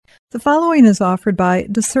The following is offered by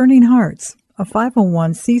Discerning Hearts, a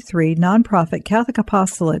 501c3 nonprofit Catholic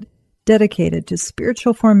apostolate dedicated to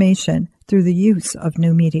spiritual formation through the use of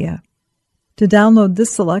new media. To download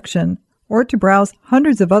this selection, or to browse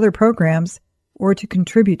hundreds of other programs, or to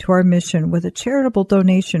contribute to our mission with a charitable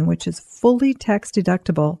donation which is fully tax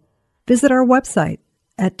deductible, visit our website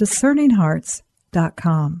at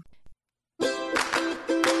discerninghearts.com.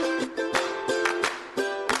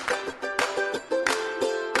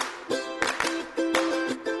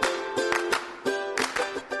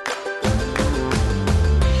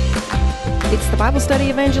 It's the Bible Study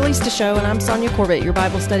Evangelista Show, and I'm Sonja Corbitt, your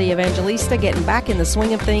Bible Study Evangelista, getting back in the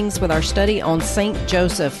swing of things with our study on Saint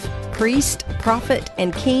Joseph, priest, prophet,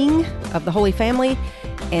 and king of the Holy Family,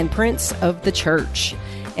 and prince of the church.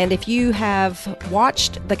 And if you have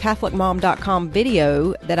watched the CatholicMom.com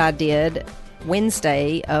video that I did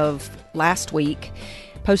Wednesday of last week,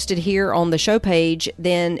 posted here on the show page,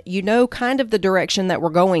 then you know kind of the direction that we're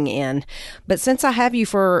going in. But since I have you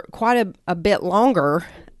for quite a bit longer,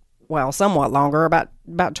 well, somewhat longer, about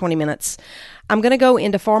 20 minutes, I'm going to go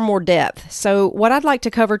into far more depth. So what I'd like to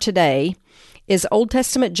cover today is Old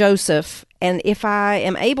Testament Joseph, and if I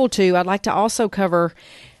am able to, I'd like to also cover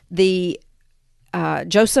the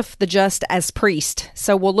Joseph the Just as priest.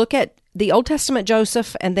 So we'll look at the Old Testament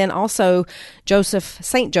Joseph, and then also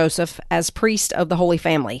Saint Joseph as priest of the Holy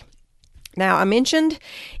Family. Now, I mentioned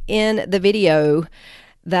in the video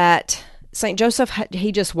that St. Joseph,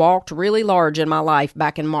 he just walked really large in my life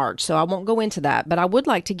back in March, so I won't go into that, but I would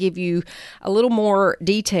like to give you a little more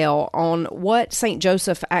detail on what St.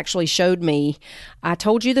 Joseph actually showed me. I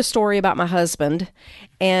told you the story about my husband,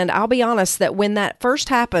 and I'll be honest that when that first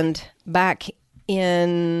happened back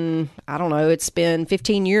in, I don't know, it's been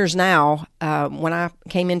 15 years now, when I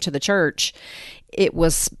came into the church, it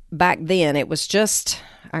was back then. It was just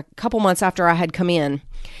a couple months after I had come in.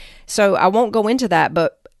 So I won't go into that,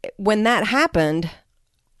 but when that happened,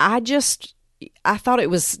 I thought it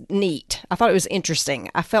was neat. I thought it was interesting.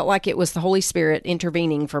 I felt like it was the Holy Spirit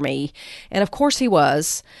intervening for me. And of course he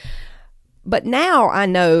was. But now I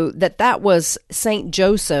know that that was St.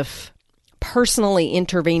 Joseph personally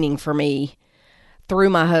intervening for me through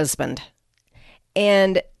my husband.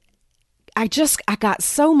 And I got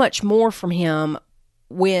so much more from him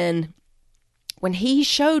when he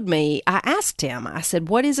showed me. I asked him, I said,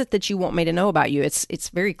 what is it that you want me to know about you? It's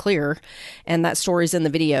very clear, and that story's in the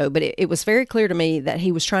video, but it was very clear to me that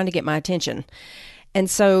he was trying to get my attention. And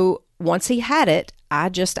so once he had it, I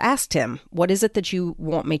just asked him, what is it that you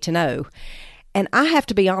want me to know? And I have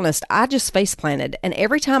to be honest, I just face planted. And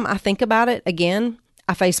every time I think about it again,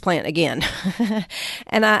 I face plant again.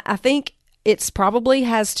 And I think it's probably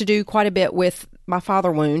has to do quite a bit with my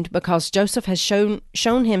father wound, because Joseph has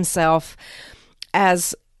shown himself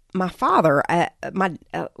as my father,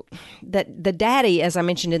 that the daddy, as I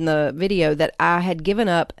mentioned in the video, that I had given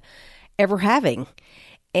up ever having.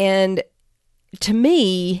 And to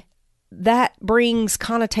me, that brings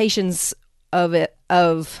connotations of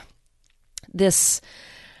this,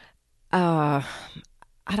 I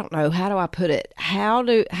don't know, how do I put it? How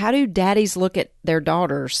do daddies look at their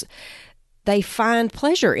daughters? They find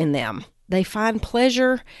pleasure in them. They find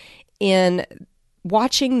pleasure in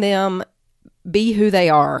watching them be who they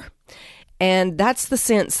are. And that's the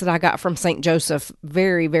sense that I got from St. Joseph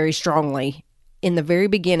very, very strongly in the very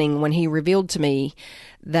beginning, when he revealed to me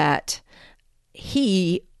that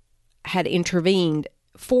he had intervened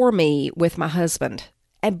for me with my husband,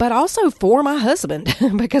 but also for my husband,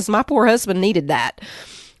 because my poor husband needed that.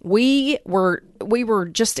 We were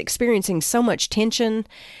just experiencing so much tension,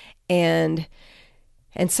 and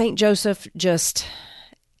St. Joseph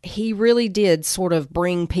he really did sort of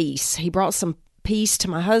bring peace. He brought some peace to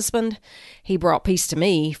my husband. He brought peace to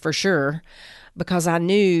me, for sure, because I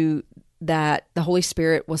knew that the Holy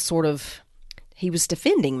Spirit was he was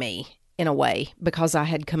defending me in a way, because I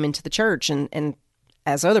had come into the church, and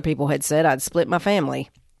as other people had said, I'd split my family.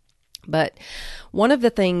 But one of the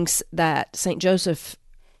things that St. Joseph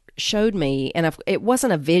showed me, and it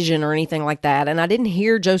wasn't a vision or anything like that, and I didn't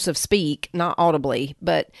hear Joseph speak, not audibly,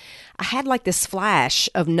 but I had like this flash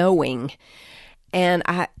of knowing, and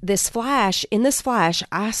in this flash,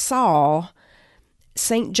 I saw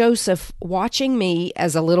St. Joseph watching me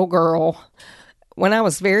as a little girl when I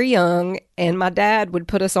was very young, and my dad would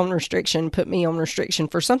put me on restriction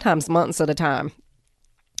for sometimes months at a time.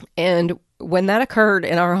 And when that occurred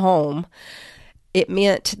in our home, it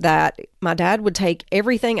meant that my dad would take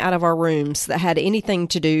everything out of our rooms that had anything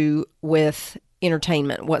to do with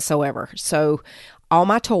entertainment whatsoever. So all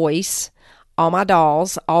my toys, all my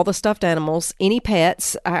dolls, all the stuffed animals, any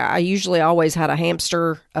pets. I usually always had a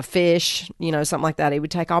hamster, a fish, something like that. He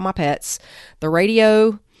would take all my pets, the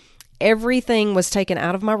radio. Everything was taken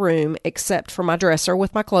out of my room except for my dresser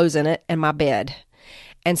with my clothes in it and my bed.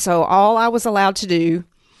 And so all I was allowed to do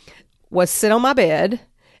was sit on my bed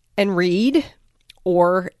and read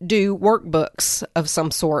or do workbooks of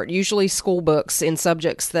some sort, usually school books in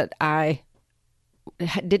subjects that I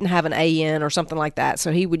didn't have an A in or something like that.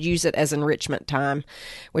 So he would use it as enrichment time,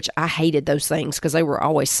 which I hated those things because they were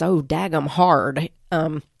always so daggum hard.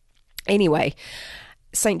 Anyway,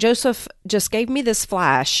 St. Joseph just gave me this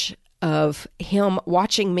flash of him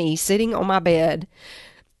watching me sitting on my bed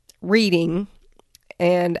reading,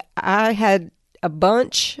 and I had a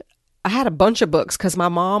bunch of books because my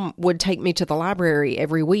mom would take me to the library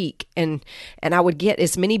every week, and I would get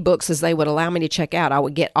as many books as they would allow me to check out. I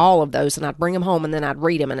would get all of those, and I'd bring them home, and then I'd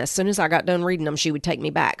read them, and as soon as I got done reading them, she would take me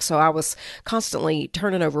back. So I was constantly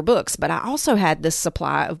turning over books, but I also had this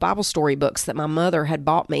supply of Bible story books that my mother had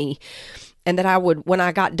bought me, and that I would, when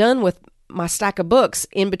I got done with my stack of books,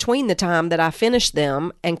 in between the time that I finished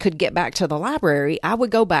them and could get back to the library, I would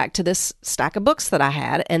go back to this stack of books that I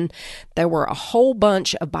had, and there were a whole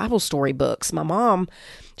bunch of Bible story books. My mom,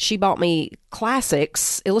 she bought me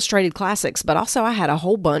classics, illustrated classics, but also I had a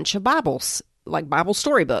whole bunch of Bibles, like Bible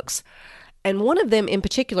story books. And one of them in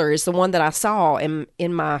particular is the one that I saw in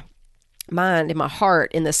my mind, in my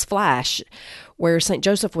heart, in this flash, where St.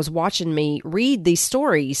 Joseph was watching me read these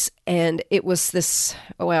stories. And it was this,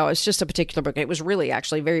 it's just a particular book. It was really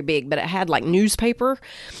actually very big, but it had like newspaper.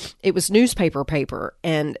 It was newspaper paper.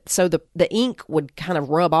 And so the ink would kind of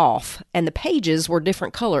rub off, and the pages were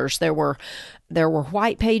different colors. There were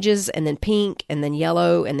white pages, and then pink, and then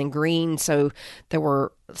yellow, and then green. So there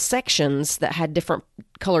were sections that had different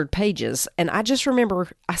colored pages. And I just remember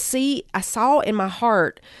I saw in my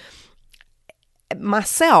heart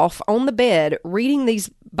myself on the bed reading these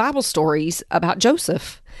Bible stories about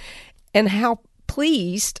Joseph, and how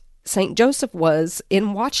pleased St. Joseph was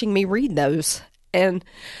in watching me read those. And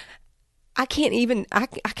I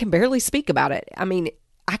can barely speak about it. I mean,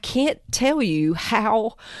 I can't tell you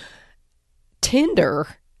how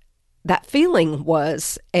tender that feeling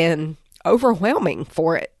was and overwhelming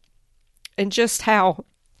for it. And just how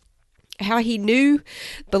he knew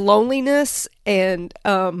the loneliness and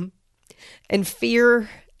fear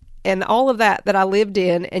and all of that I lived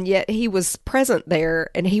in, and yet he was present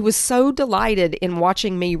there, and he was so delighted in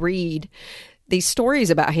watching me read these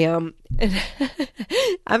stories about him. And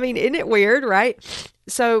I mean, isn't it weird, right?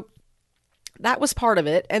 So that was part of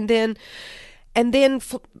it. And then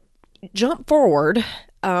jump forward.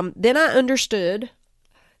 Then I understood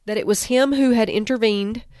that it was him who had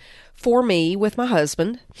intervened for me with my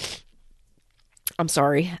husband. I'm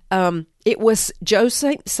sorry. It was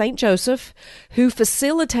St. Joseph who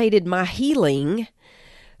facilitated my healing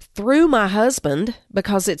through my husband,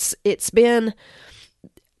 because it's been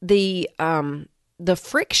the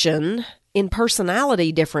friction in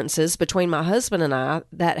personality differences between my husband and I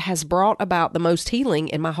that has brought about the most healing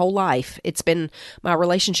in my whole life. It's been my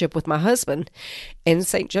relationship with my husband. And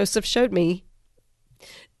St. Joseph showed me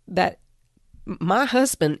that my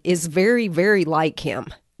husband is very, very like him.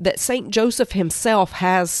 That St. Joseph himself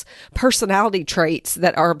has personality traits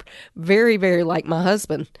that are very, very like my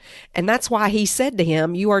husband. And that's why he said to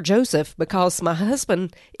him, "You are Joseph," because my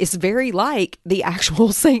husband is very like the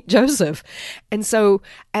actual St. Joseph. And so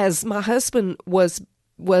as my husband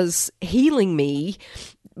was healing me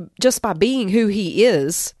just by being who he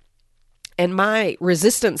is, and my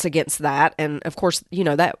resistance against that, and of course,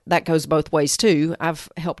 that goes both ways too. I've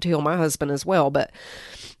helped heal my husband as well, but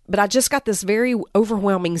I just got this very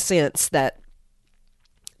overwhelming sense that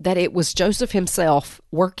it was Joseph himself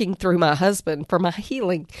working through my husband for my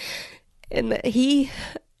healing, and that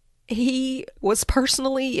he was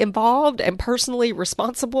personally involved and personally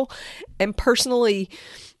responsible and personally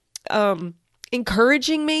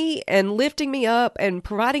encouraging me and lifting me up and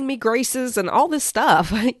providing me graces and all this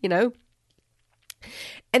stuff,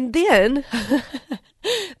 And then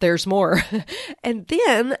there's more. And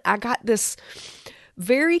then I got this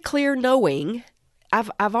very clear knowing.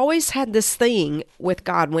 I've always had this thing with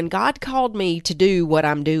God. When God called me to do what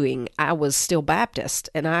I'm doing, I was still Baptist,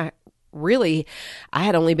 and I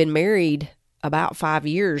had only been married about 5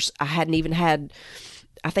 years. I hadn't even had,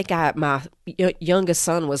 I think my youngest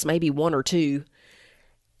son was maybe 1 or 2,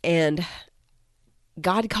 and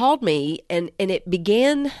God called me, and it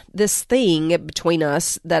began this thing between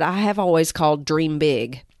us that I have always called dream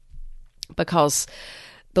big, because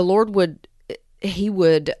the Lord would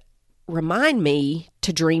remind me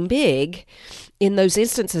to dream big in those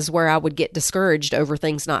instances where I would get discouraged over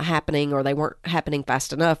things not happening, or they weren't happening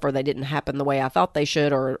fast enough, or they didn't happen the way I thought they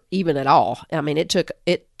should, or even at all. I mean, it took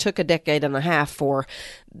a decade and a half for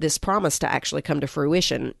this promise to actually come to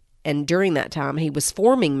fruition. And during that time, he was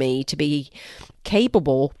forming me to be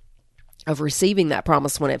capable of receiving that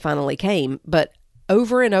promise when it finally came. But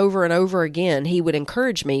over and over and over again, he would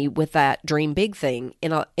encourage me with that dream big thing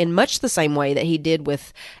in much the same way that he did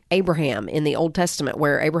with Abraham in the Old Testament,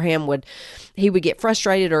 where Abraham would get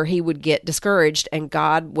frustrated or he would get discouraged, and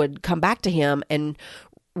God would come back to him and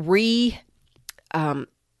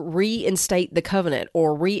reinstate the covenant,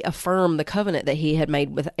 or reaffirm the covenant that he had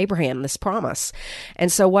made with Abraham, this promise. And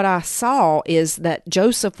so what I saw is that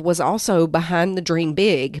Joseph was also behind the dream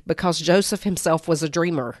big, because Joseph himself was a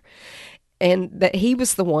dreamer, and that he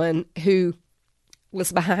was the one who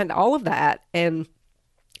was behind all of that, and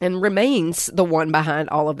remains the one behind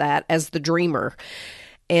all of that as the dreamer.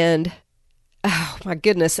 And oh my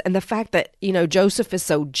goodness. And the fact that, Joseph is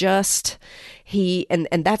so just,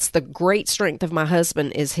 and that's the great strength of my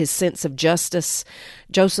husband, is his sense of justice.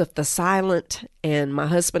 Joseph the silent, and my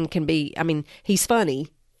husband can be, he's funny,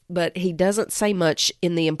 but he doesn't say much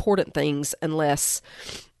in the important things unless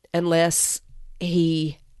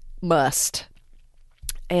he must.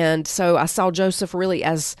 And so I saw Joseph really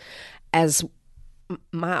as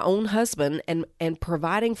my own husband, and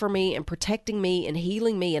providing for me and protecting me and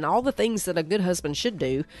healing me and all the things that a good husband should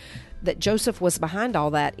do, that Joseph was behind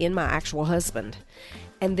all that in my actual husband.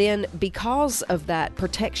 And then because of that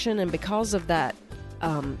protection and because of that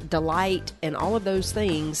delight and all of those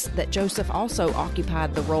things, that Joseph also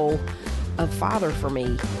occupied the role of father for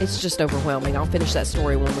me. It's just overwhelming. I'll finish that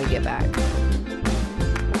story when we get back.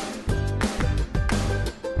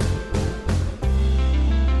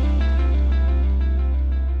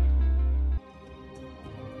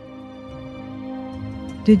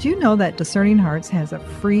 Did you know that Discerning Hearts has a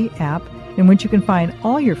free app in which you can find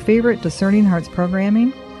all your favorite Discerning Hearts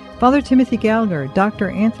programming? Father Timothy Gallagher,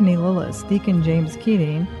 Dr. Anthony Lillis, Deacon James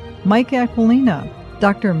Keating, Mike Aquilina,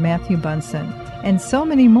 Dr. Matthew Bunson, and so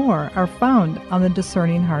many more are found on the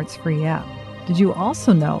Discerning Hearts free app. Did you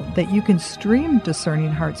also know that you can stream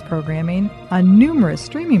Discerning Hearts programming on numerous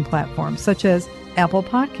streaming platforms such as Apple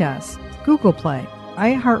Podcasts, Google Play,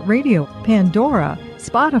 iHeartRadio, Pandora,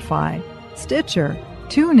 Spotify, Stitcher,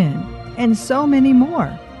 TuneIn, and so many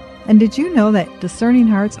more. And did you know that Discerning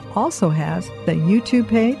Hearts also has the YouTube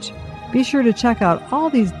page? Be sure to check out all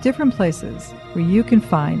these different places where you can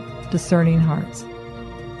find Discerning Hearts.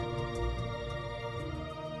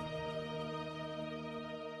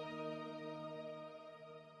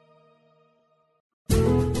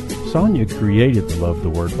 Sonja created the Love the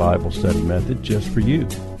Word Bible study method just for you,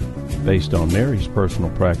 based on Mary's personal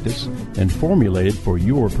practice and formulated for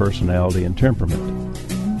your personality and temperament.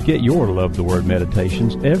 Get your Love the Word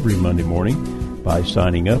meditations every Monday morning by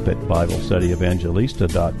signing up at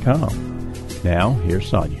BibleStudyEvangelista.com. Now, here's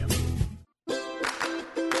Sonja.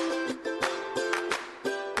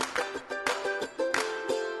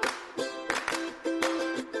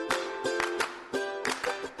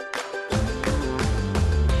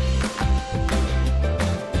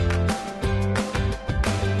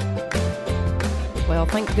 Well,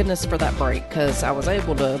 thank goodness for that break, because I was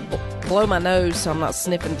able to blow my nose so I'm not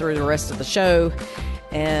sniffing through the rest of the show,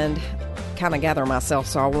 and kind of gather myself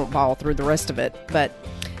so I won't bawl through the rest of it. But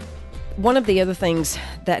one of the other things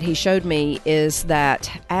that he showed me is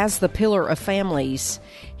that as the pillar of families,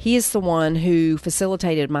 he is the one who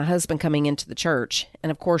facilitated my husband coming into the church.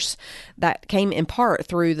 And of course, that came in part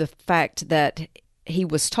through the fact that he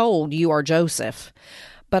was told, "You are Joseph."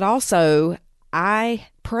 But also, I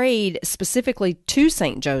prayed specifically to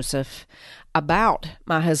St. Joseph about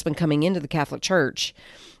my husband coming into the Catholic Church.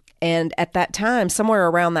 And at that time, somewhere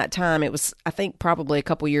around that time, it was, I think, probably a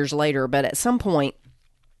couple years later, but at some point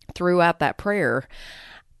throughout that prayer,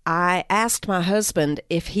 I asked my husband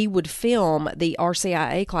if he would film the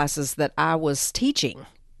RCIA classes that I was teaching,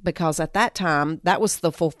 because at that time, that was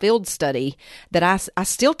the fulfilled study that I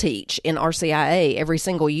still teach in RCIA every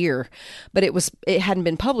single year, but it hadn't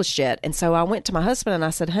been published yet. And so I went to my husband and I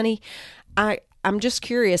said, "Honey, I'm just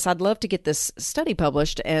curious. I'd love to get this study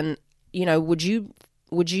published, and would you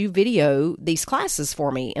video these classes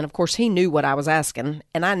for me?" And of course, he knew what I was asking,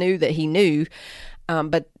 and I knew that he knew,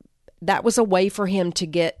 but that was a way for him to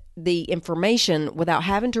get the information without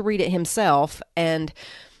having to read it himself. And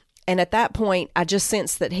at that point, I just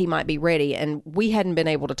sensed that he might be ready, and we hadn't been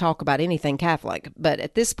able to talk about anything Catholic. But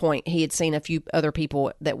at this point, he had seen a few other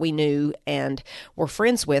people that we knew and were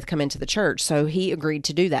friends with come into the church, so he agreed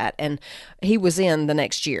to do that, and he was in the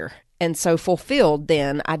next year. And so fulfilled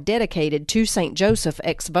then, I dedicated to St. Joseph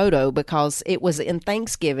ex voto because it was in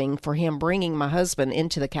thanksgiving for him bringing my husband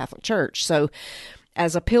into the Catholic Church. So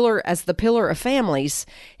as the pillar of families,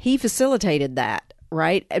 he facilitated that,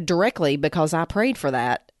 right? Directly because I prayed for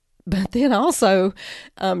that, but then also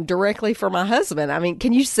directly for my husband. I mean,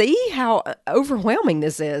 can you see how overwhelming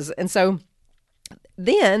this is? And so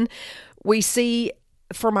then we see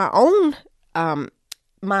for my own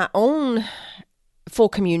full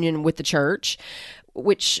communion with the church,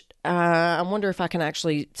 which I wonder if I can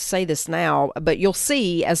actually say this now, but you'll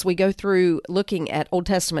see as we go through looking at Old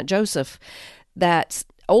Testament Joseph, that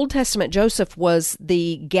Old Testament Joseph was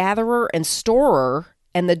the gatherer and storer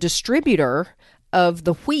and the distributor of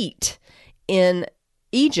the wheat in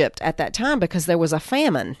Egypt at that time because there was a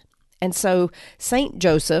famine. And so Saint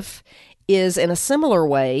Joseph is in a similar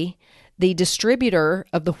way the distributor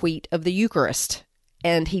of the wheat of the Eucharist.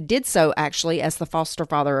 And he did so actually as the foster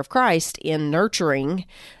father of Christ in nurturing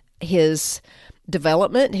his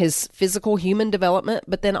development, his physical human development,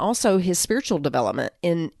 but then also his spiritual development.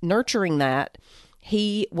 In nurturing that,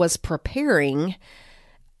 he was preparing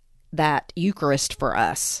that Eucharist for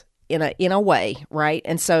us in a way, right?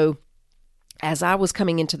 And so as I was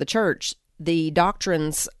coming into the church, the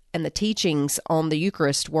doctrines and the teachings on the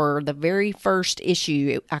Eucharist were the very first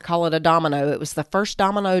issue. I call it a domino. It was the first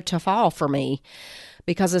domino to fall for me.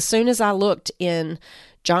 Because as soon as I looked in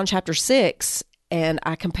John chapter 6 and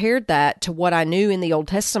I compared that to what I knew in the Old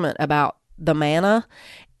Testament about the manna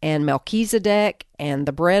and Melchizedek and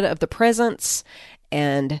the bread of the presence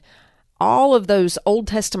and all of those Old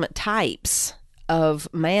Testament types of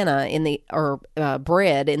manna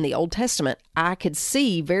bread in the Old Testament, I could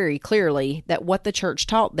see very clearly that what the church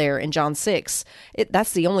taught there in John 6,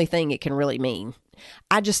 that's the only thing it can really mean.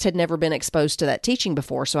 I just had never been exposed to that teaching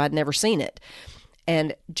before, so I'd never seen it.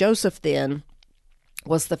 And Joseph then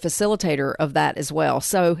was the facilitator of that as well.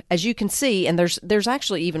 So as you can see, and there's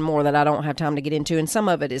actually even more that I don't have time to get into, and some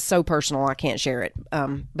of it is so personal I can't share it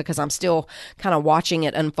because I'm still kind of watching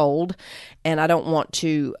it unfold, and I don't want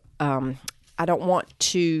to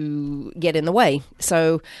get in the way.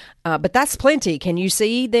 So, but that's plenty. Can you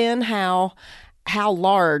see then how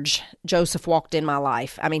large Joseph walked in my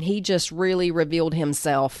life? I mean, he just really revealed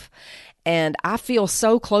himself. And I feel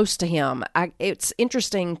so close to him. It's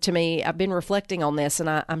interesting to me. I've been reflecting on this, and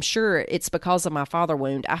I'm sure it's because of my father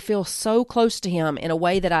wound. I feel so close to him in a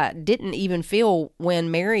way that I didn't even feel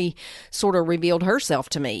when Mary sort of revealed herself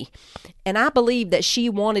to me. And I believe that she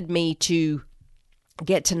wanted me to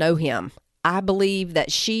get to know him. I believe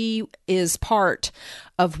that she is part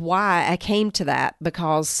of why I came to that,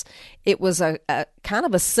 because it was a kind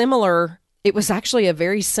of a similar... It was actually a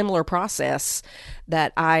very similar process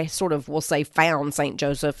that I sort of will say found St.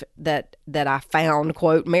 Joseph, that I found,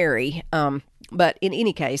 quote, Mary. But in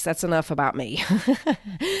any case, that's enough about me.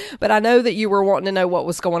 But I know that you were wanting to know what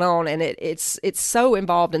was going on, and it's so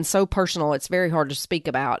involved and so personal, it's very hard to speak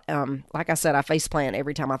about. Like I said, I faceplant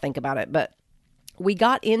every time I think about it. But we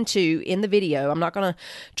got into, in the video, I'm not going to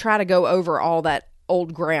try to go over all that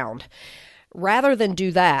old ground. Rather than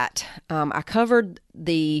do that, I covered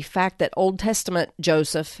the fact that Old Testament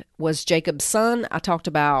Joseph was Jacob's son. I talked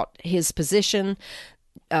about his position,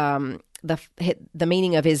 the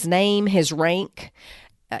meaning of his name, his rank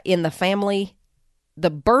in the family, the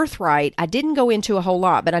birthright. I didn't go into a whole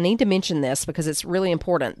lot, but I need to mention this because it's really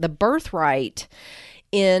important. The birthright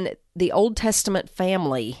in the Old Testament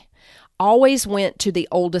family always went to the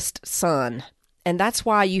oldest son, and that's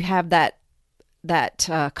why you have that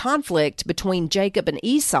conflict between Jacob and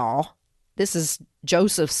Esau. This is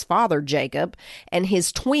Joseph's father, Jacob, and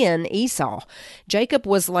his twin, Esau. Jacob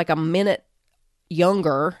was like a minute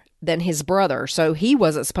younger than his brother, so he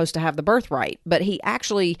wasn't supposed to have the birthright, but he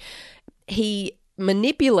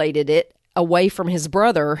manipulated it away from his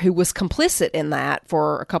brother, who was complicit in that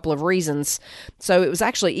for a couple of reasons. So it was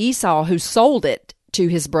actually Esau who sold it to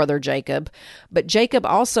his brother Jacob, but Jacob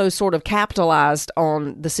also sort of capitalized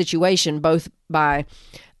on the situation, both by,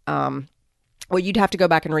 well, you'd have to go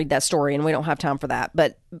back and read that story, and we don't have time for that,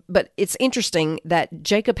 but it's interesting that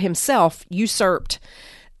Jacob himself usurped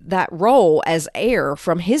that role as heir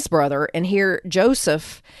from his brother, and here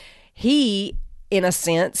Joseph, he, in a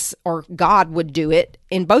sense, or God would do it,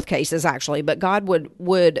 in both cases actually, but God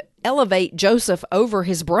would elevate Joseph over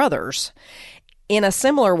his brothers, in a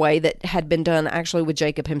similar way that had been done actually with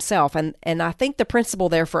Jacob himself. And I think the principle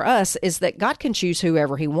there for us is that God can choose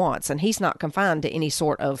whoever he wants, and he's not confined to any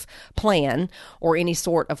sort of plan or any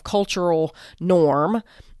sort of cultural norm,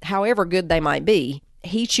 however good they might be.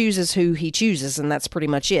 He chooses who he chooses, and that's pretty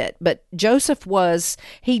much it. But Joseph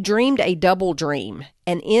he dreamed a double dream.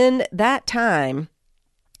 And in that time,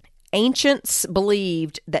 ancients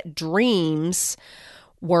believed that dreams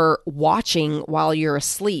were watching while you're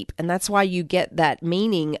asleep. And that's why you get that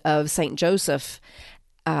meaning of St. Joseph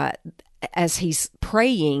as he's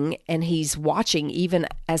praying and he's watching even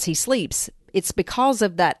as he sleeps. It's because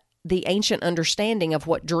of that, the ancient understanding of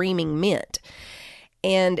what dreaming meant.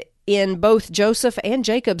 And in both Joseph and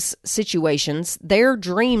Jacob's situations, their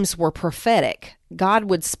dreams were prophetic. God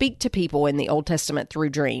would speak to people in the Old Testament through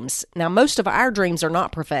dreams. Now, most of our dreams are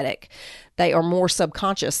not prophetic. They are more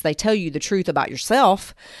subconscious. They tell you the truth about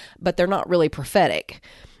yourself, but they're not really prophetic.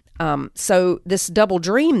 So this double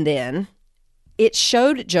dream then, it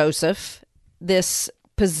showed Joseph this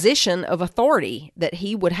position of authority that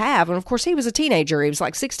he would have. And of course, he was a teenager. He was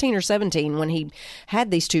like 16 or 17 when he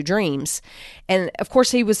had these two dreams. And of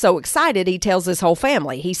course, he was so excited, he tells his whole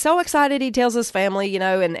family. He's so excited, he tells his family, you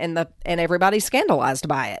know, and everybody's scandalized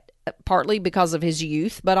by it, partly because of his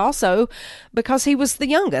youth, but also because he was the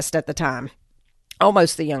youngest at the time,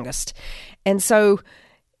 almost the youngest. And so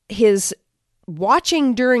his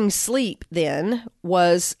watching during sleep then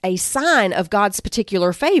was a sign of God's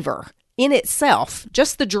particular favor. In itself,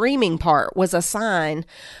 just the dreaming part was a sign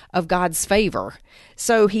of God's favor.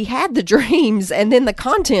 So he had the dreams, and then the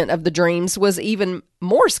content of the dreams was even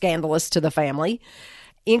more scandalous to the family,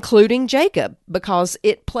 including Jacob, because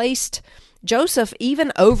it placed Joseph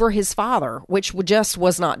even over his father, which just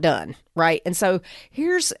was not done, right? And so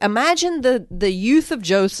imagine the youth of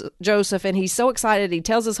Joseph, and he's so excited, he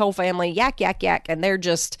tells his whole family, yak, yak, yak, and they're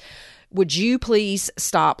just, would you please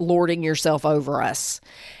stop lording yourself over us?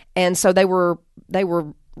 And so they were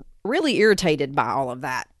really irritated by all of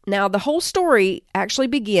that. Now, the whole story actually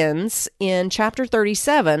begins in chapter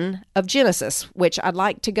 37 of Genesis, which I'd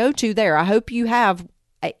like to go to there. I hope you have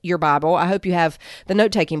your Bible. I hope you have the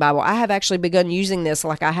note-taking Bible. I have actually begun using this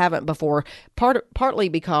like I haven't before, partly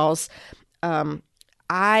because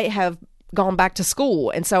I have gone back to school,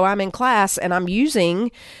 and so I'm in class, and I'm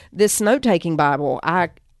using this note-taking Bible.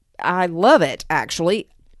 I love it, actually.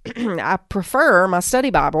 I prefer my study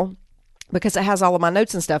Bible because it has all of my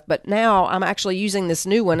notes and stuff, but now I'm actually using this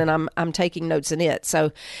new one, and I'm taking notes in it.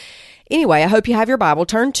 So anyway, I hope you have your Bible.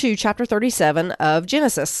 Turn to chapter 37 of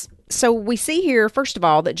Genesis. So we see here, first of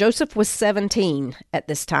all, that Joseph was 17 at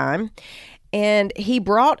this time, and he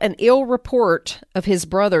brought an ill report of his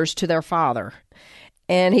brothers to their father.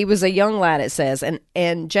 And he was a young lad, it says.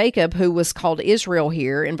 And Jacob, who was called Israel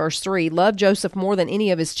here in verse 3, loved Joseph more than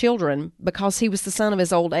any of his children because he was the son of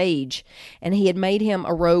his old age. And he had made him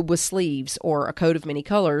a robe with sleeves, or a coat of many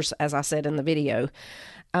colors, as I said in the video.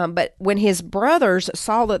 But when his brothers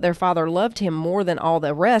saw that their father loved him more than all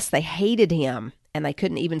the rest, they hated him, and they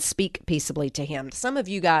couldn't even speak peaceably to him. Some of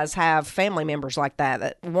you guys have family members like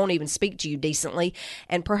that won't even speak to you decently,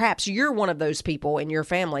 and perhaps you're one of those people in your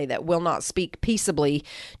family that will not speak peaceably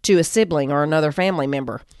to a sibling or another family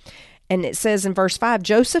member. And it says in verse 5,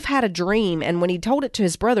 Joseph had a dream, and when he told it to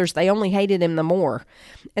his brothers, they only hated him the more.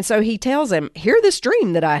 And so he tells them, hear this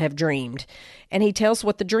dream that I have dreamed. And he tells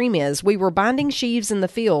what the dream is. We were binding sheaves in the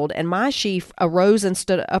field, and my sheaf arose and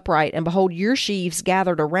stood upright, and behold, your sheaves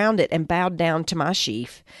gathered around it and bowed down to my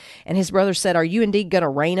sheaf. And his brothers said, are you indeed going to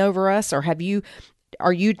reign over us, or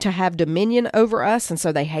are you to have dominion over us? And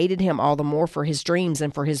so they hated him all the more for his dreams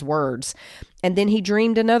and for his words. And then he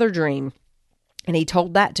dreamed another dream, and he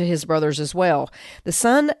told that to his brothers as well. The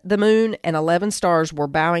sun, the moon, and 11 stars were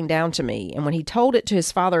bowing down to me. And when he told it to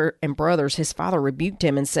his father and brothers, his father rebuked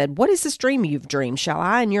him and said, what is this dream you've dreamed? Shall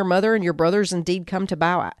I and your mother and your brothers indeed come to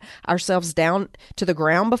bow ourselves down to the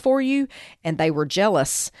ground before you? And they were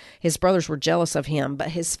jealous. His brothers were jealous of him, but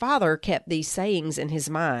his father kept these sayings in his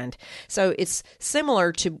mind. So it's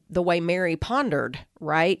similar to the way Mary pondered,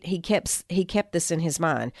 right? He kept this in his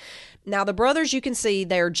mind. Now, the brothers, you can see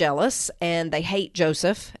they're jealous and they hate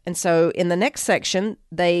Joseph. And so in the next section,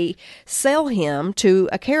 they sell him to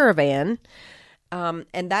a caravan. And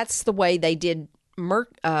that's the way they did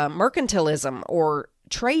mercantilism, or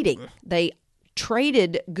trading. They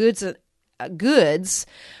traded goods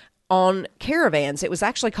on caravans. It was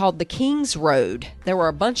actually called the King's Road. There were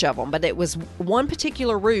a bunch of them, but it was one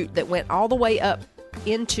particular route that went all the way up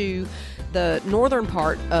into the northern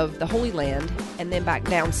part of the Holy Land and then back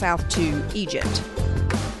down south to Egypt.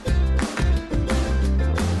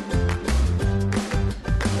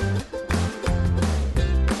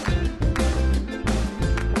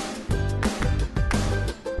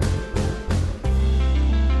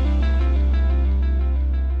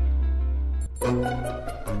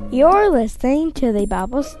 You're listening to the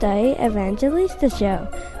Bible Study Evangelista Show.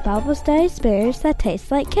 Bible study experience that tastes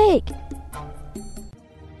like cake.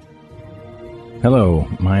 Hello,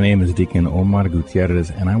 my name is Deacon Omar Gutierrez,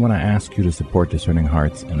 and I want to ask you to support Discerning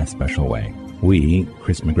Hearts in a special way. We,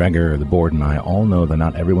 Chris McGregor, the board, and I all know that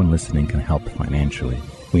not everyone listening can help financially.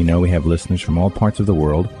 We know we have listeners from all parts of the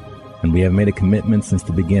world, and we have made a commitment since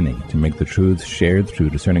the beginning to make the truths shared through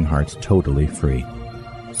Discerning Hearts totally free.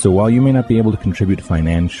 So while you may not be able to contribute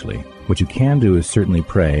financially, what you can do is certainly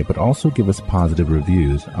pray, but also give us positive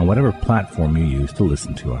reviews on whatever platform you use to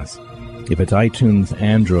listen to us. If it's iTunes,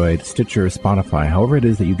 Android, Stitcher, Spotify, however it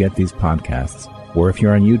is that you get these podcasts, or if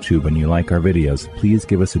you're on YouTube and you like our videos, please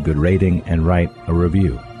give us a good rating and write a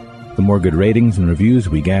review. The more good ratings and reviews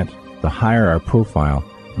we get, the higher our profile,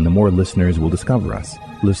 and the more listeners will discover us,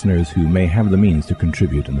 listeners who may have the means to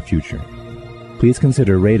contribute in the future. Please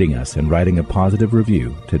consider rating us and writing a positive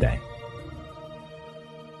review today.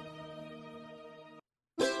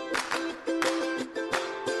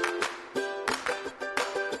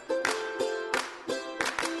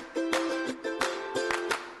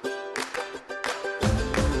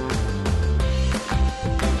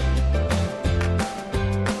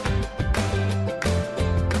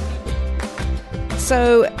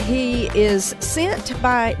 So he is sent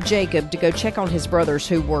by Jacob to go check on his brothers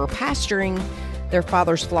who were pasturing their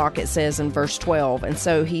father's flock, it says in verse 12. And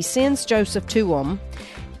so he sends Joseph to them.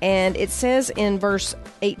 And it says in verse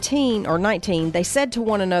 18 or 19, they said to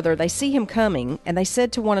one another, they see him coming, and they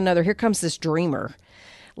said to one another, here comes this dreamer.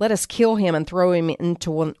 Let us kill him and throw him into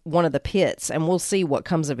one of the pits, and we'll see what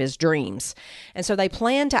comes of his dreams. And so they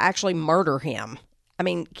plan to actually murder him. I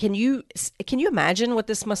mean, can you imagine what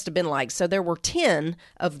this must have been like? So there were 10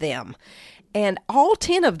 of them, and all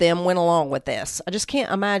 10 of them went along with this. I just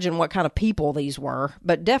can't imagine what kind of people these were,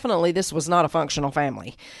 but definitely this was not a functional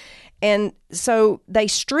family. And so they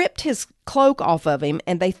stripped his cloak off of him,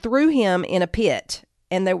 and they threw him in a pit.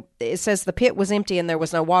 And it says the pit was empty and there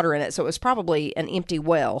was no water in it, so it was probably an empty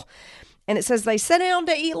well. And it says they sat down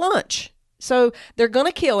to eat lunch. So they're going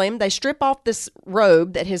to kill him. They strip off this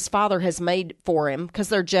robe that his father has made for him because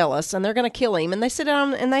they're jealous, and they're going to kill him. And they sit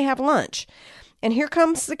down and they have lunch. And here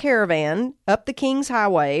comes the caravan up the King's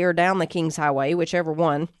Highway or down the King's Highway, whichever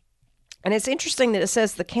one. And it's interesting that it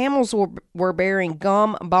says the camels were bearing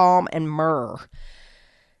gum, balm, and myrrh.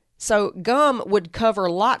 So gum would cover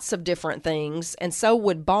lots of different things, and so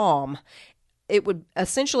would balm. It would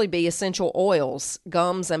essentially be essential oils.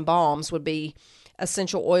 Gums and balms would be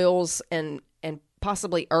essential oils and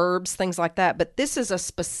possibly herbs, things like that. But this is a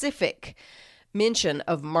specific mention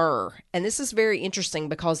of myrrh. And this is very interesting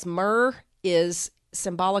because myrrh is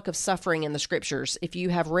symbolic of suffering in the scriptures. If you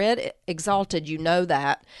have read Exalted, you know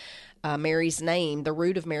that Mary's name, the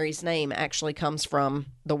root of Mary's name, actually comes from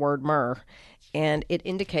the word myrrh. And it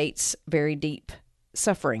indicates very deep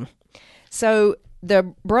suffering. So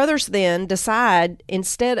the brothers then decide,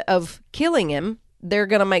 instead of killing him, they're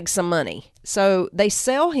going to make some money. So they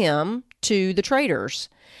sell him to the traders.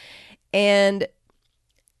 And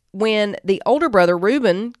when the older brother,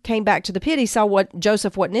 Reuben, came back to the pit, he saw what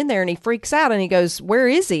Joseph wasn't in there, and he freaks out, and he goes, where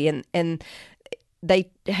is he? And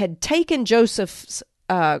they had taken Joseph's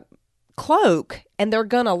cloak, and they're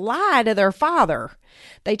going to lie to their father.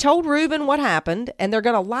 They told Reuben what happened, and they're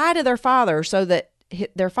going to lie to their father so that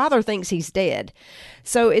their father thinks he's dead.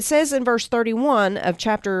 So it says in verse 31 of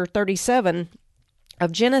chapter 37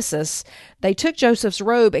 of Genesis, they took Joseph's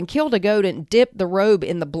robe and killed a goat and dipped the robe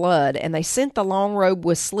in the blood. And they sent the long robe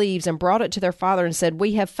with sleeves and brought it to their father and said,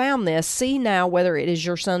 we have found this. See now whether it is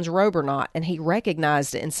your son's robe or not. And he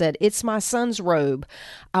recognized it and said, it's my son's robe.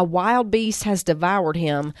 A wild beast has devoured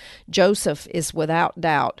him. Joseph is without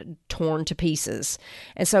doubt torn to pieces.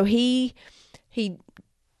 And so he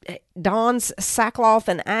dons sackcloth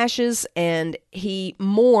and ashes, and he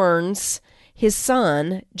mourns his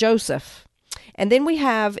son, Joseph. And then we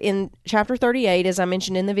have in chapter 38, as I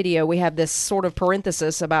mentioned in the video, we have this sort of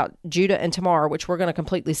parenthesis about Judah and Tamar, which we're going to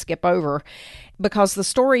completely skip over because the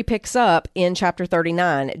story picks up in chapter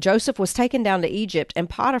 39. Joseph was taken down to Egypt, and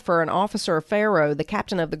Potiphar, an officer of Pharaoh, the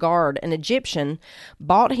captain of the guard, an Egyptian,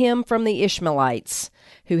 bought him from the Ishmaelites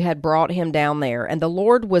who had brought him down there. And the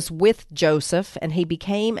Lord was with Joseph, and he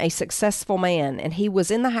became a successful man. And he was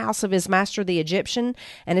in the house of his master the Egyptian,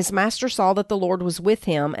 and his master saw that the Lord was with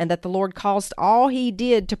him, and that the Lord caused all he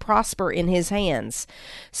did to prosper in his hands.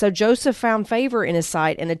 So Joseph found favor in his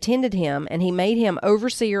sight and attended him, and he made him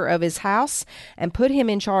overseer of his house and put him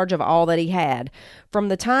in charge of all that he had. From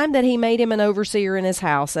the time that he made him an overseer in his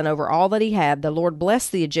house and over all that he had, the Lord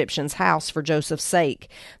blessed the Egyptian's house for Joseph's sake.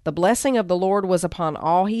 The blessing of the Lord was upon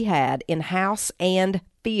all he had in house and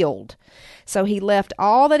field. So he left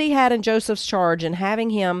all that he had in Joseph's charge, and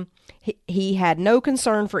having him He had no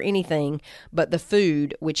concern for anything but the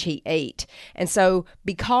food which he ate. And so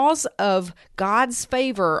because of God's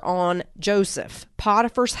favor on Joseph,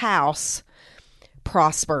 Potiphar's house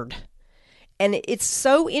prospered. And it's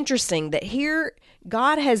so interesting that here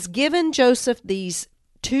God has given Joseph these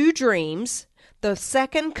two dreams. The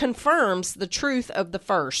second confirms the truth of the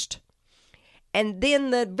first. And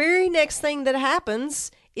then the very next thing that happens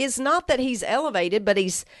is not that he's elevated, but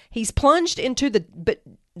he's plunged into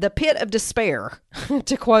the pit of despair,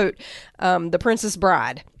 to quote The Princess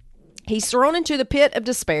Bride. He's thrown into the pit of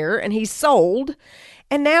despair, and he's sold,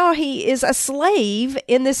 and now he is a slave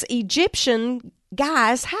in this Egyptian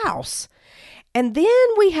guy's house. And then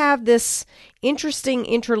we have this interesting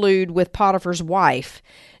interlude with Potiphar's wife.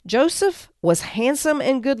 Joseph was handsome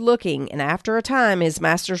and good-looking, and after a time his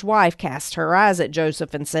master's wife cast her eyes at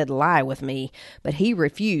Joseph and said, "Lie with me," but he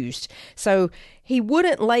refused. So he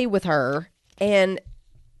wouldn't lay with her, and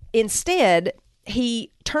instead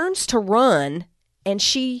he turns to run, and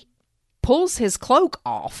she pulls his cloak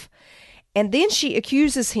off, and then she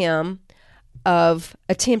accuses him of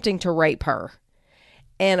attempting to rape her.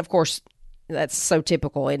 And of course, that's so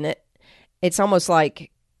typical, isn't it? It's almost like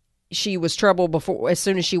she was trouble before, as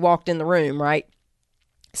soon as she walked in the room, right?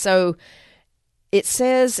 So it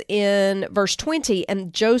says in verse 20,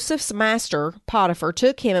 "And Joseph's master, Potiphar,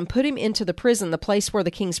 took him and put him into the prison, the place where the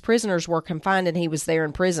king's prisoners were confined, and he was there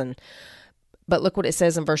in prison." But look what it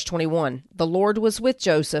says in verse 21. "The Lord was with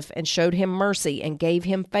Joseph and showed him mercy and gave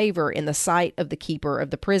him favor in the sight of the keeper of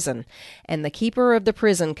the prison. And the keeper of the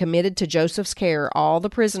prison committed to Joseph's care all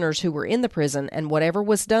the prisoners who were in the prison, and whatever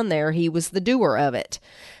was done there, he was the doer of it.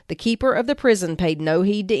 The keeper of the prison paid no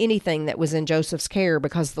heed to anything that was in Joseph's care,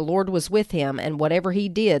 because the Lord was with him, and whatever he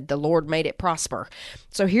did, the Lord made it prosper."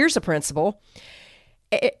 So here's a principle.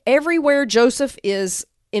 Everywhere Joseph is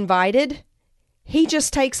invited, he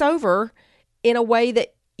just takes over in a way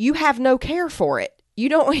that you have no care for it. You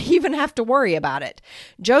don't even have to worry about it.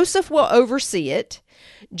 Joseph will oversee it.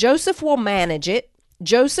 Joseph will manage it.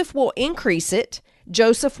 Joseph will increase it.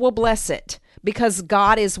 Joseph will bless it, because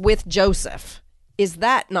God is with Joseph. Is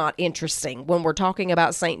that not interesting when we're talking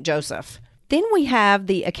about Saint Joseph? Then we have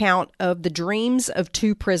the account of the dreams of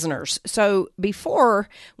two prisoners. So before,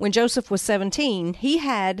 when Joseph was 17, he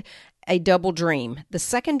had a double dream. The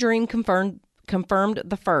second dream confirmed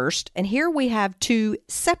the first, and here we have two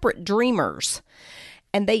separate dreamers,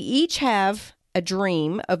 and they each have a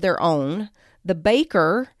dream of their own, the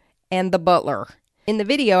baker and the butler. In the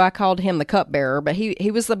video, I called him the cupbearer, but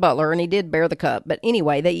he was the butler, and he did bear the cup. But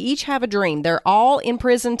anyway, they each have a dream. They're all in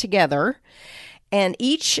prison together, and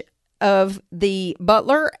each of the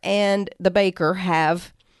butler and the baker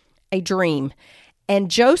have a dream, and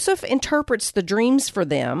Joseph interprets the dreams for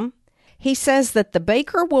them. He says that the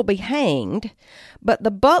baker will be hanged, but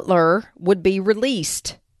the butler would be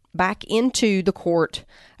released back into the court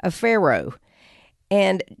of Pharaoh.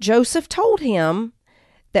 And Joseph told him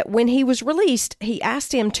that when he was released, he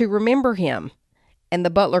asked him to remember him, and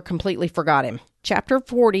the butler completely forgot him. Chapter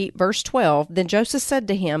 40, verse 12, "Then Joseph said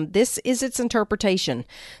to him, this is its interpretation.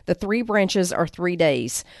 The 3 branches are 3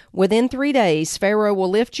 days. Within 3 days, Pharaoh will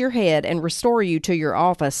lift your head and restore you to your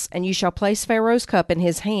office, and you shall place Pharaoh's cup in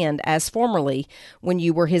his hand as formerly when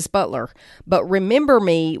you were his butler. But remember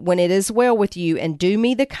me when it is well with you, and do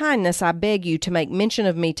me the kindness, I beg you, to make mention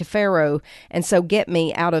of me to Pharaoh, and so get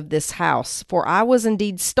me out of this house. For I was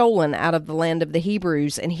indeed stolen out of the land of the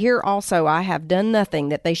Hebrews, and here also I have done nothing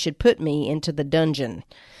that they should put me into the dungeon."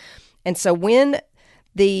 And so when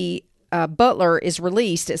the butler is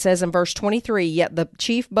released, it says in verse 23, "Yet the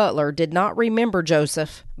chief butler did not remember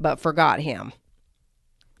Joseph, but forgot him."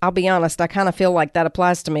 I'll be honest, I kind of feel like that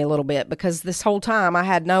applies to me a little bit, because this whole time I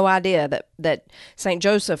had no idea that St.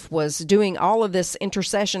 Joseph was doing all of this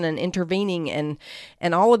intercession and intervening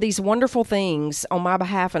and all of these wonderful things on my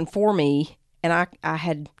behalf and for me, and I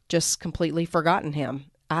had just completely forgotten him.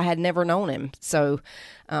 I had never known him. So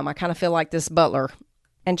I kind of feel like this butler.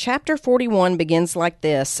 And chapter 41 begins like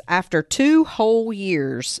this. "After 2 whole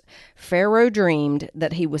years, Pharaoh dreamed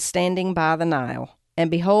that he was standing by the Nile. And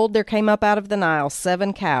behold, there came up out of the Nile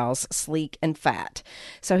 7 cows, sleek and fat."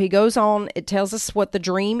 So he goes on, it tells us what the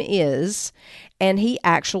dream is. And he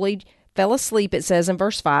actually fell asleep, it says in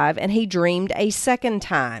verse 5, and he dreamed a second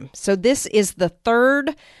time. So this is the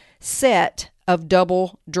 3rd set of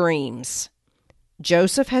double dreams.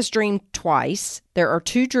 Joseph has dreamed twice. There are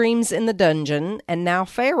 2 dreams in the dungeon, and now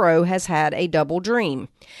Pharaoh has had a double dream.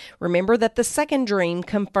 Remember that the second dream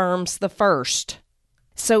confirms the first.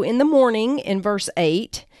 So in the morning, in verse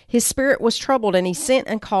 8, His spirit was troubled, and he sent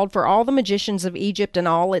and called for all the magicians of Egypt and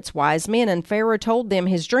all its wise men. And Pharaoh told them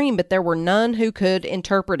his dream, but there were none who could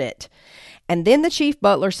interpret it. And then the chief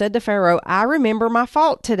butler said to Pharaoh, I remember my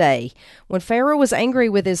fault today. When Pharaoh was angry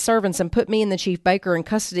with his servants and put me and the chief baker in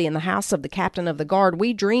custody in the house of the captain of the guard,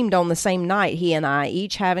 we dreamed on the same night, he and I,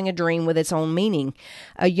 each having a dream with its own meaning.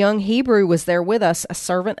 A young Hebrew was there with us, a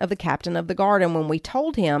servant of the captain of the guard, and when we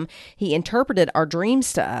told him, he interpreted our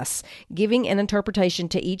dreams to us, giving an interpretation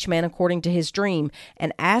to each man according to his dream.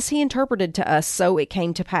 And as he interpreted to us, so it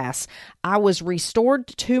came to pass. I was restored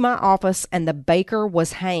to my office, and the baker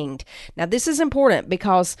was hanged. Now, this is important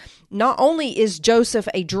because not only is Joseph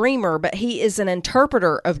a dreamer, but he is an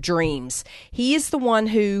interpreter of dreams. He is the one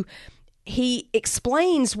who he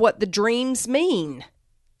explains what the dreams mean.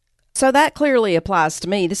 So that clearly applies to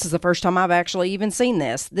me. This is the first time I've actually even seen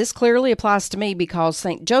this. This clearly applies to me because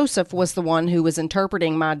St. Joseph was the one who was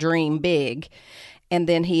interpreting my dream big. And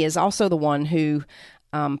then he is also the one who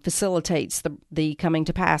facilitates the coming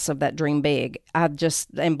to pass of that dream big. I just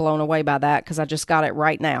am blown away by that because I just got it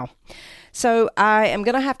right now. So I am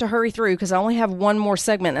going to have to hurry through because I only have one more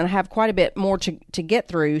segment and I have quite a bit more to get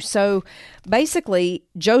through. So basically,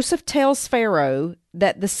 Joseph tells Pharaoh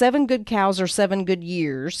that the 7 good cows are 7 good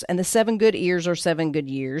years and the 7 good ears are 7 good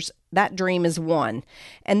years. That dream is one.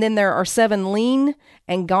 And then there are 7 lean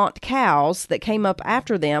and gaunt cows that came up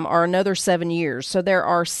after them are another 7 years. So there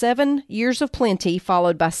are 7 years of plenty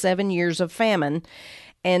followed by 7 years of famine.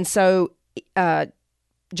 And so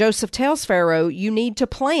Joseph tells Pharaoh, you need to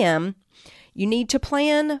plan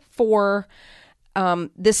for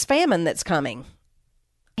this famine that's coming.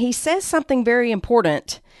 He says something very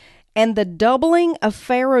important, and the doubling of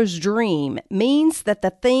Pharaoh's dream means that the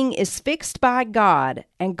thing is fixed by God,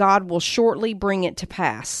 and God will shortly bring it to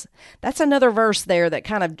pass. That's another verse there that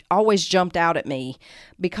kind of always jumped out at me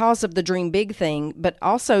because of the dream big thing, but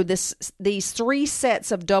also these 3 sets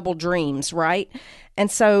of double dreams, right? And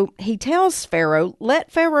so he tells Pharaoh, let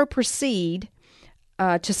Pharaoh proceed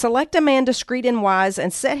to select a man discreet and wise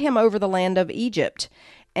and set him over the land of Egypt,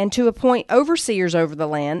 and to appoint overseers over the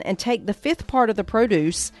land, and take the 5th part of the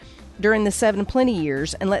produce during the 7 plenty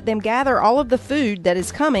years, and let them gather all of the food that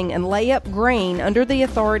is coming, and lay up grain under the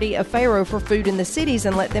authority of Pharaoh for food in the cities,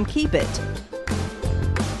 and let them keep it.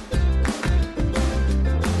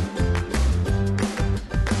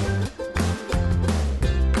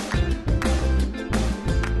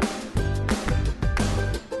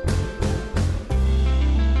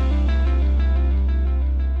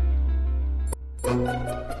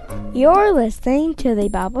 You're listening to the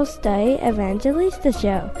Bible Study Evangelista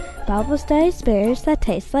Show. Bible study experience that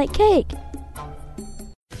tastes like cake.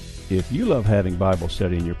 If you love having Bible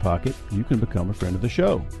study in your pocket, you can become a friend of the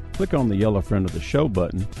show. Click on the yellow Friend of the Show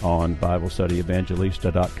button on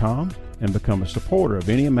BibleStudyEvangelista.com and become a supporter of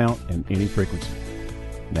any amount and any frequency.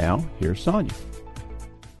 Now, here's Sonja.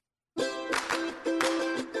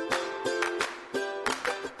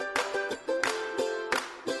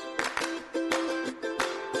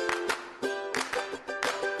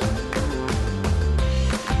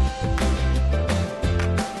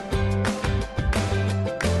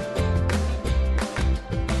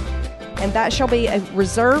 And that shall be a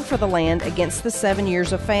reserve for the land against the 7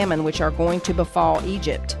 years of famine which are going to befall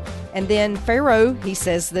Egypt. And then Pharaoh, he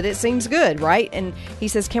says that it seems good, right? And he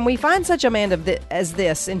says, can we find such a man as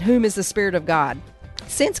this, in whom is the Spirit of God?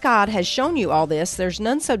 Since God has shown you all this, there's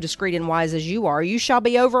none so discreet and wise as you are. You shall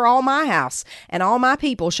be over all my house, and all my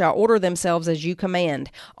people shall order themselves as you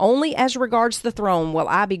command. Only as regards the throne will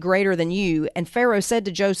I be greater than you. And Pharaoh said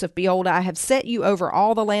to Joseph, behold, I have set you over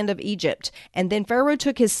all the land of Egypt. And then Pharaoh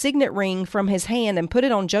took his signet ring from his hand and put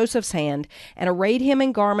it on Joseph's hand, and arrayed him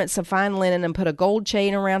in garments of fine linen, and put a gold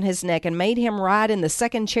chain around his neck, and made him ride in the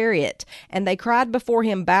 2nd chariot. And they cried before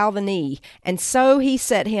him, bow the knee. And so he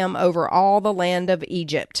set him over all the land of Egypt.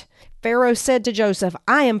 Pharaoh said to Joseph,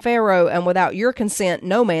 I am Pharaoh, and without your consent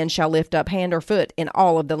no man shall lift up hand or foot in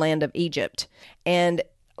all of the land of Egypt. And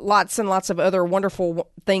lots of other wonderful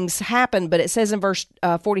things happened, but it says in verse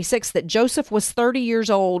 46 that Joseph was 30 years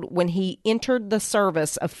old when he entered the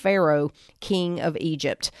service of Pharaoh, king of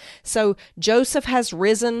Egypt. So Joseph has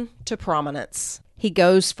risen to prominence. He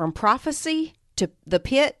goes from prophecy to the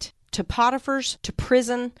pit, to Potiphar's, to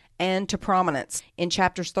prison, and to prominence in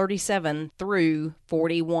chapters 37 through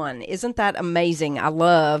 41. Isn't that amazing? I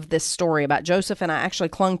love this story about Joseph, and I actually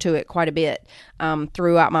clung to it quite a bit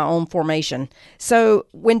throughout my own formation. So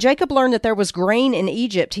when Jacob learned that there was grain in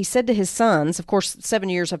Egypt, he said to his sons, of course, 7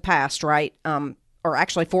 years have passed, right? or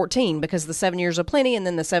actually 14, because the 7 years of plenty and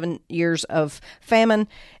then the 7 years of famine.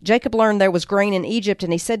 Jacob learned there was grain in Egypt,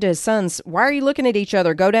 and he said to his sons, "Why are you looking at each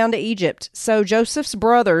other? Go down to Egypt." So Joseph's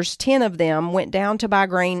brothers, 10 of them, went down to buy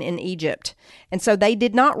grain in Egypt. And so they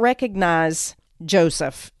did not recognize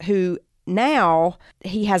Joseph, who now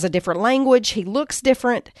he has a different language, he looks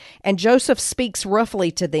different, and Joseph speaks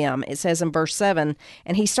roughly to them, it says in verse 7,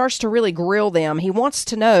 and he starts to really grill them. He wants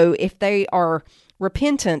to know if they are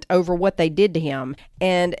repentant over what they did to him.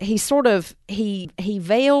 And he sort of, he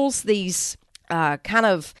veils these kind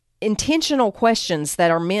of intentional questions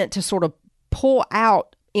that are meant to sort of pull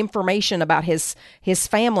out information about his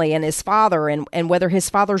family and his father, and whether his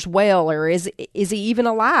father's well, or is he even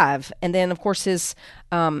alive? And then, of course, his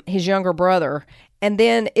younger brother. And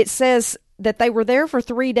then it says that they were there for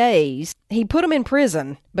 3 days. He put them in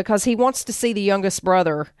prison because he wants to see the youngest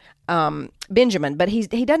brother, Benjamin. But he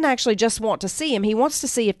doesn't actually just want to see him. He wants to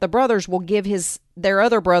see if the brothers will give their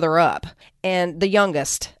other brother up, and the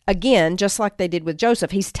youngest. Again, just like they did with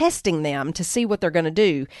Joseph, he's testing them to see what they're going to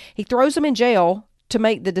do. He throws them in jail to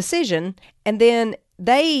make the decision, and then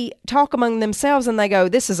they talk among themselves and they go,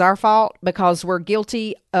 "This is our fault because we're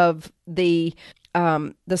guilty of the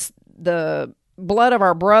blood of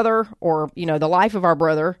our brother, or the life of our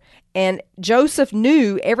brother." And Joseph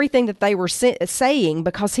knew everything that they were saying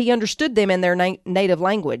because he understood them in their native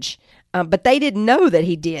language. But they didn't know that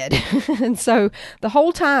he did. And so the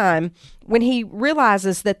whole time, when he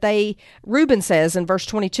realizes that Reuben says in verse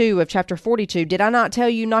 22 of chapter 42, "Did I not tell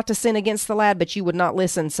you not to sin against the lad, but you would not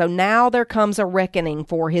listen? So now there comes a reckoning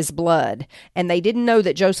for his blood." And they didn't know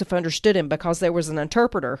that Joseph understood him because there was an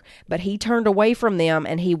interpreter. But he turned away from them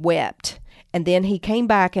and he wept. And then he came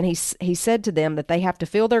back and he said to them that they have to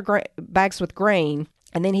fill their bags with grain.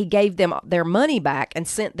 And then he gave them their money back and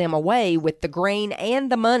sent them away with the grain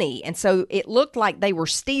and the money. And so it looked like they were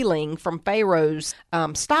stealing from Pharaoh's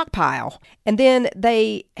stockpile. And then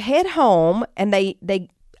they head home, and they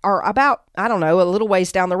are about, a little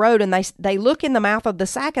ways down the road, and they look in the mouth of the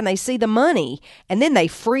sack and they see the money, and then they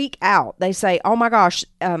freak out. They say, "Oh my gosh,"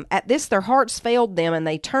 at this their hearts failed them, and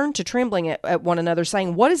they turn to trembling at one another,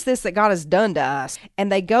 saying, "What is this that God has done to us?"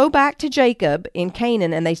 And they go back to Jacob in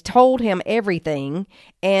Canaan, and they told him everything,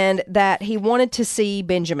 and that he wanted to see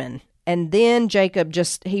Benjamin. And then Jacob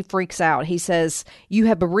he freaks out. He says, "You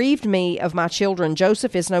have bereaved me of my children.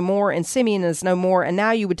 Joseph is no more, and Simeon is no more, and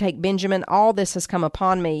now you would take Benjamin. All this has come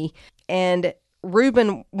upon me." And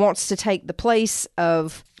Reuben wants to take the place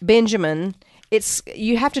of Benjamin.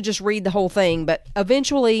 You have to just read the whole thing, but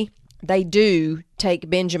eventually they do take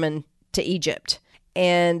Benjamin to Egypt,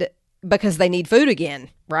 and because they need food again,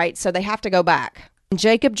 right? So they have to go back. And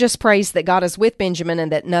Jacob just prays that God is with Benjamin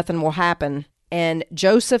and that nothing will happen. And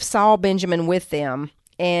Joseph saw Benjamin with them,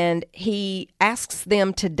 and he asks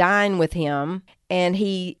them to dine with him, and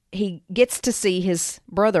he gets to see his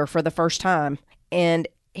brother for the first time, and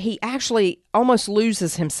he actually almost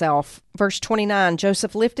loses himself. Verse 29,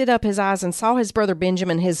 Joseph lifted up his eyes and saw his brother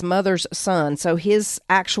Benjamin, his mother's son, so his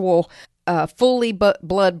actual fully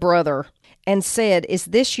blood brother, and said, "Is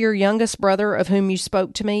this your youngest brother of whom you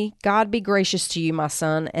spoke to me? God be gracious to you, my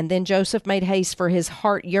son." And then Joseph made haste, for his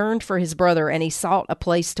heart yearned for his brother, and he sought a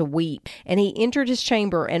place to weep. And he entered his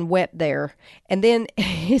chamber and wept there. And then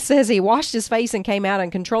it says he washed his face and came out,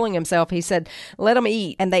 and controlling himself, he said, "Let them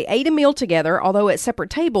eat." And they ate a meal together, although at separate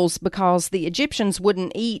tables, because the Egyptians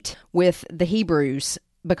wouldn't eat with the Hebrews,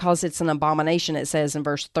 because it's an abomination, it says in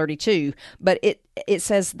verse 32. But it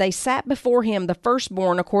says, they sat before him, the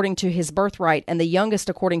firstborn according to his birthright, and the youngest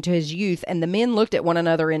according to his youth. And the men looked at one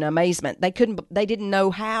another in amazement. They didn't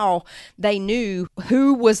know how they knew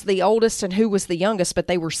who was the oldest and who was the youngest, but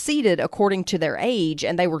they were seated according to their age,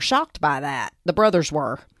 and they were shocked by that. The brothers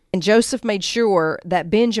were. And Joseph made sure that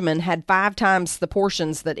Benjamin had 5 times the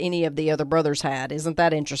portions that any of the other brothers had. Isn't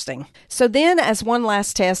that interesting? So then, as one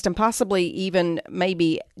last test, and possibly even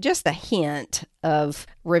maybe just a hint of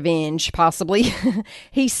revenge, possibly,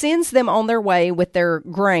 he sends them on their way with their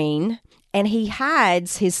grain, and he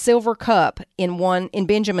hides his silver cup in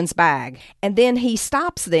Benjamin's bag. And then he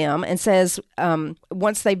stops them and says,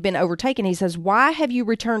 once they've been overtaken, he says, "Why have you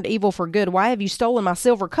returned evil for good? Why have you stolen my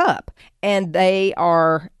silver cup?" And they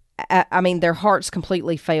are... their hearts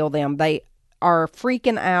completely fail them. They are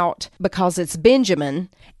freaking out because it's Benjamin,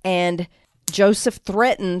 and Joseph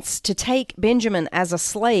threatens to take Benjamin as a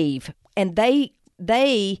slave. And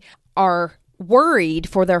they are worried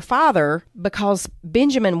for their father because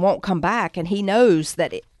Benjamin won't come back, and he knows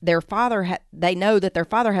that they know that their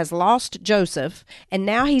father has lost Joseph, and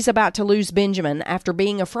now he's about to lose Benjamin after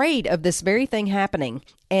being afraid of this very thing happening.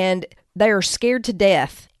 And they are scared to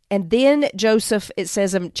death. And then Joseph, it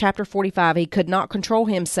says in chapter 45, he could not control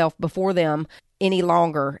himself before them any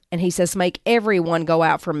longer. And he says, make everyone go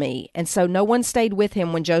out from me. And so no one stayed with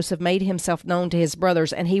him when Joseph made himself known to his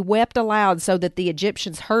brothers. And he wept aloud so that the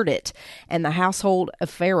Egyptians heard it, and the household of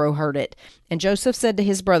Pharaoh heard it. And Joseph said to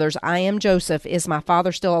his brothers, I am Joseph. Is my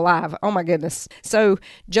father still alive? Oh my goodness. So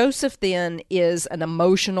Joseph then is an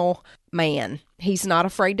emotional man. He's not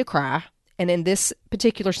afraid to cry. And in this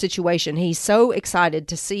particular situation, he's so excited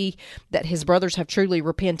to see that his brothers have truly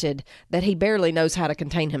repented that he barely knows how to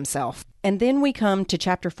contain himself. And then we come to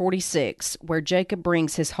chapter 46, where Jacob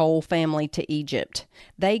brings his whole family to Egypt.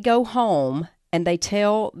 They go home and they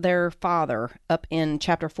tell their father, up in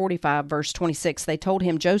chapter 45, verse 26, they told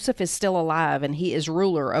him, Joseph is still alive, and he is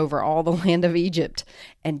ruler over all the land of Egypt.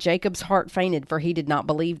 And Jacob's heart fainted, for he did not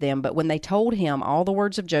believe them. But when they told him all the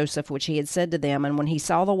words of Joseph, which he had said to them, and when he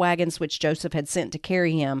saw the wagons which Joseph had sent to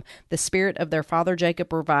carry him, the spirit of their father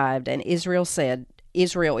Jacob revived. And Israel said,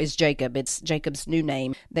 Israel is Jacob. It's Jacob's new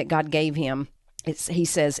name that God gave him. He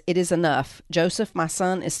says, it is enough. Joseph, my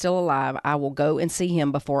son, is still alive. I will go and see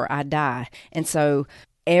him before I die. And so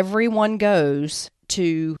everyone goes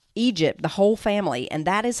to Egypt, the whole family. And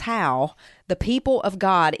that is how the people of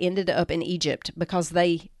God ended up in Egypt, because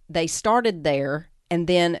they started there. And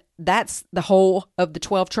then that's the whole of the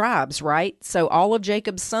 12 tribes, right? So all of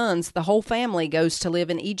Jacob's sons, the whole family goes to live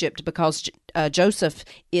in Egypt, because Joseph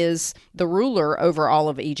is the ruler over all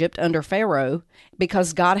of Egypt under Pharaoh,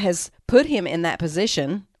 because God has put him in that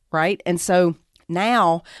position, right? And so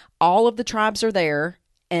now all of the tribes are there,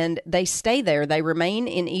 and they stay there. They remain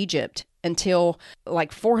in Egypt until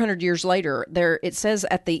like 400 years later. It says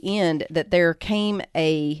at the end that there came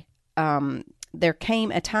a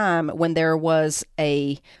time when there was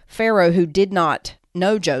a Pharaoh who did not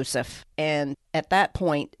know Joseph, and at that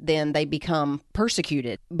point, then they become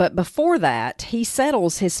persecuted. But before that, he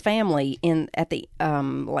settles his family at the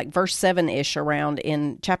like verse 7-ish around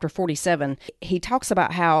in chapter 47. He talks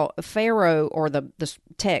about how Pharaoh, or the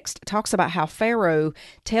text talks about how Pharaoh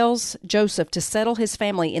tells Joseph to settle his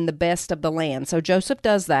family in the best of the land. So Joseph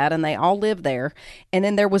does that, and they all live there. And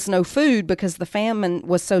then there was no food because the famine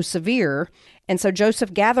was so severe. And so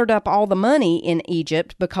Joseph gathered up all the money in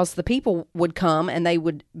Egypt, because the people would come and they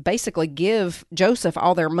would basically give Joseph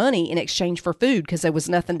all their money in exchange for food, because there was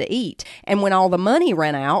nothing to eat. And when all the money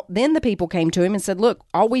ran out, then the people came to him and said, look,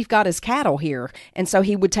 all we've got is cattle here. And so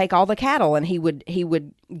he would take all the cattle and he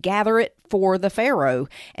would gather it for the Pharaoh.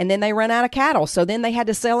 And then they ran out of cattle. So then they had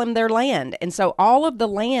to sell him their land. And so all of the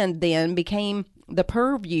land then became the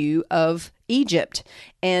purview of Egypt.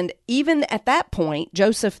 And even at that point,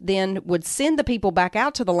 Joseph then would send the people back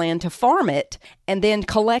out to the land to farm it and then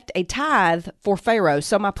collect a tithe for Pharaoh.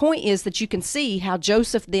 So my point is that you can see how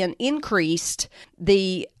Joseph then increased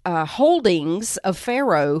the holdings of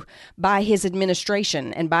Pharaoh by his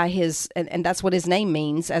administration and by his, and that's what his name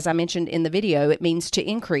means. As I mentioned in the video, it means to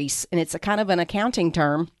increase, and it's a kind of an accounting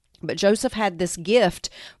term. But Joseph had this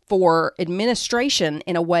gift for administration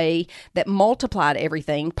in a way that multiplied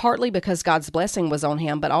everything, partly because God's blessing was on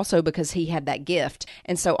him, but also because he had that gift.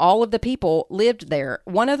 And so all of the people lived there.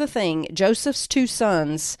 One other thing, Joseph's two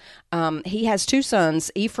sons, he has two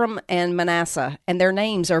sons, Ephraim and Manasseh, and their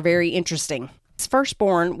names are very interesting. His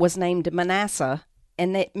firstborn was named Manasseh,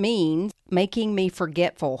 and it means making me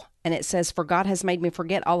forgetful. And it says, for God has made me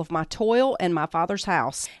forget all of my toil and my father's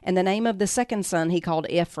house. And the name of the second son he called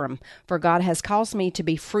Ephraim, for God has caused me to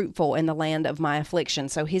be fruitful in the land of my affliction.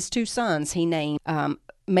 So his two sons he named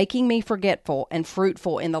making me forgetful and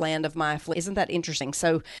fruitful in the land of my affliction. Isn't that interesting?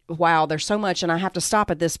 So, wow, there's so much, and I have to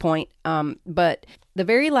stop at this point. But the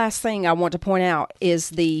very last thing I want to point out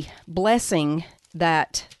is the blessing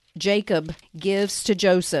that Jacob gives to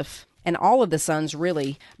Joseph, and all of the sons,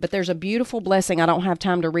 really. But there's a beautiful blessing. I don't have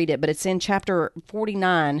time to read it, but it's in chapter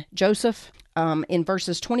 49. Joseph, in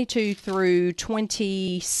verses 22 through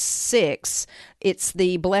 26, it's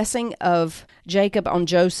the blessing of Jacob on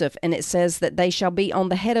Joseph, and it says that they shall be on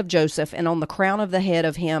the head of Joseph and on the crown of the head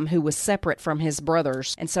of him who was separate from his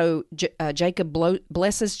brothers. And so Jacob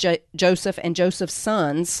blesses Joseph and Joseph's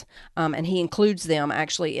sons, and he includes them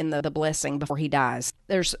actually in the blessing before he dies.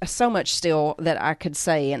 There's so much still that I could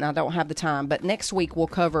say, and I don't have the time, but next week we'll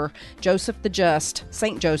cover Joseph the Just,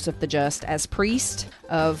 Saint Joseph the Just, as priest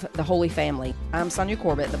of the Holy Family. I'm Sonja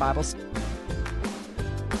Corbitt, the Bible.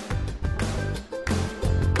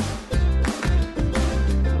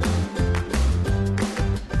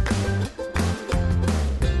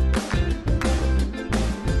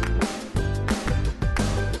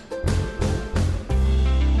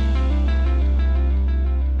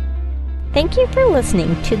 Thank you for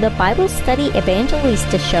listening to the Bible Study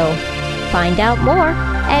Evangelista Show. Find out more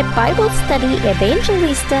at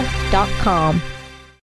BibleStudyEvangelista.com.